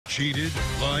cheated,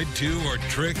 lied to, or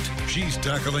tricked, she's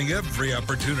tackling every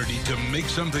opportunity to make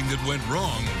something that went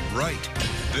wrong right.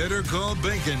 Better Call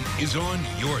Bacon is on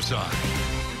your side.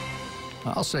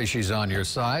 I'll say she's on your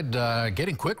side.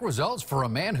 Getting quick results for a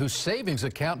man whose savings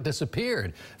account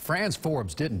disappeared. Franz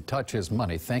Forbes didn't touch his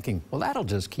money, thinking, well, that'll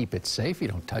just keep it safe. You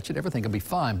don't touch it, everything will be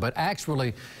fine. But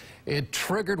actually, it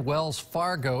triggered Wells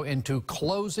Fargo into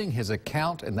closing his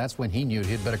account, and that's when he knew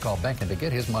he'd better call Bacon to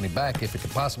get his money back if it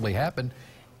could possibly happen.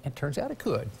 And turns out it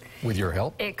could, with your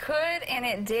help. It could, and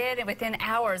it did. And within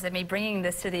hours of me bringing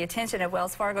this to the attention of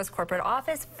Wells Fargo's corporate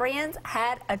office, Franz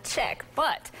had a check.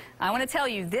 But I want to tell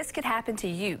you, this could happen to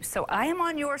you. So I am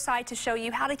on your side to show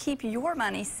you how to keep your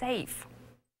money safe.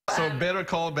 So better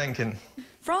call Bacon.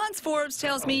 Franz Forbes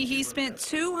tells me he spent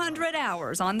 200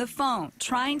 hours on the phone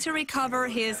trying to recover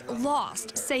his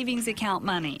lost savings account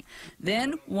money.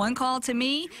 Then one call to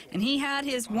me, and he had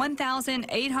his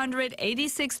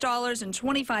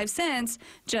 $1,886.25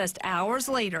 just hours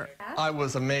later. I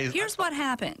was amazed. Here's what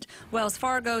happened. Wells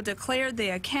Fargo declared the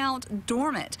account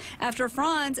dormant after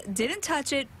Franz didn't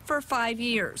touch it for 5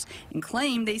 years and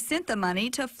claimed they sent the money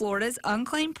to Florida's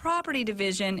Unclaimed Property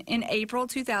Division in April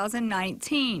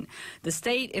 2019. The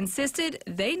state insisted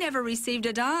they never received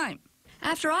a dime.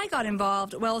 After I got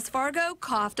involved, Wells Fargo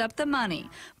coughed up the money.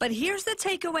 But here's the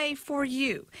takeaway for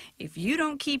you. If you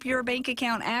don't keep your bank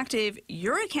account active,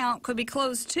 your account could be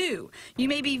closed too. You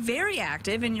may be very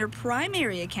active in your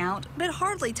primary account, but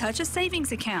hardly touch a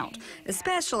savings account,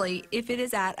 especially if it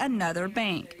is at another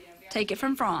bank. Take it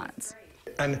from Franz.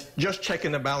 And just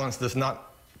checking the balance does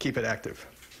not keep it active.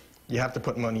 You have to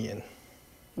put money in.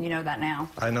 You know that now.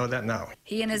 I know that now.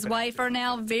 He and his wife are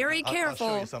now very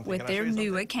careful with their new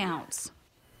something? accounts.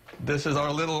 This is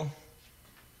our little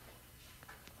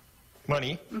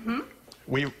money.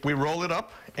 We roll it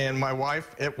up, and my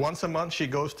wife, once a month, she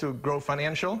goes to Grow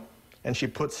Financial, and she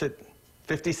puts it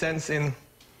 50 cents in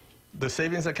the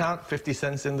savings account, 50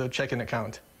 cents in the checking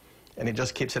account, and it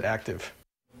just keeps it active.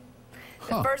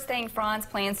 The first thing Franz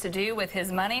plans to do with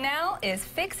his money now is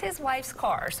fix his wife's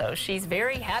car, so she's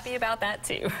very happy about that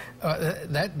too.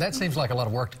 That seems like a lot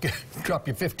of work to drop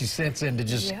your 50 cents in to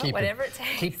just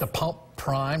keep the pump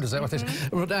primed. Is that what this is?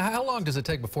 How long does it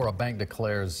take before a bank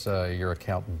declares your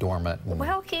account dormant?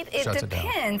 Well, Keith, it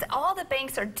depends. All the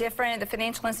banks are different. The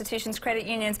financial institutions, credit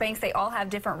unions, banks, they all have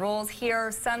different rules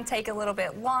here. Some take a little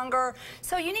bit longer.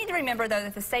 So you need to remember, though,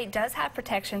 that the state does have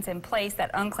protections in place. That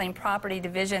Unclaimed Property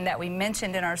Division that we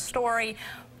mentioned in our story,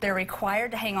 they're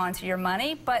required to hang on to your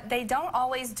money, but they don't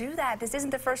always do that. This isn't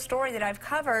the first story that I've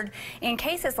covered in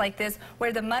cases like this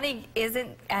where the money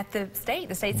isn't at the state.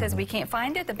 The state says we can't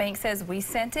find it. The bank says we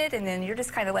sent it, and then you're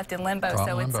just kind of left in limbo.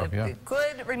 So it's a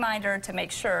good reminder to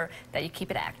make sure that you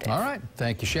keep it active. All right.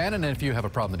 Thank you, Shannon. And if you have a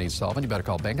problem that needs solving, you better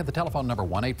call Bacon. The telephone number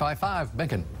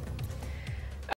 1-855-BACON.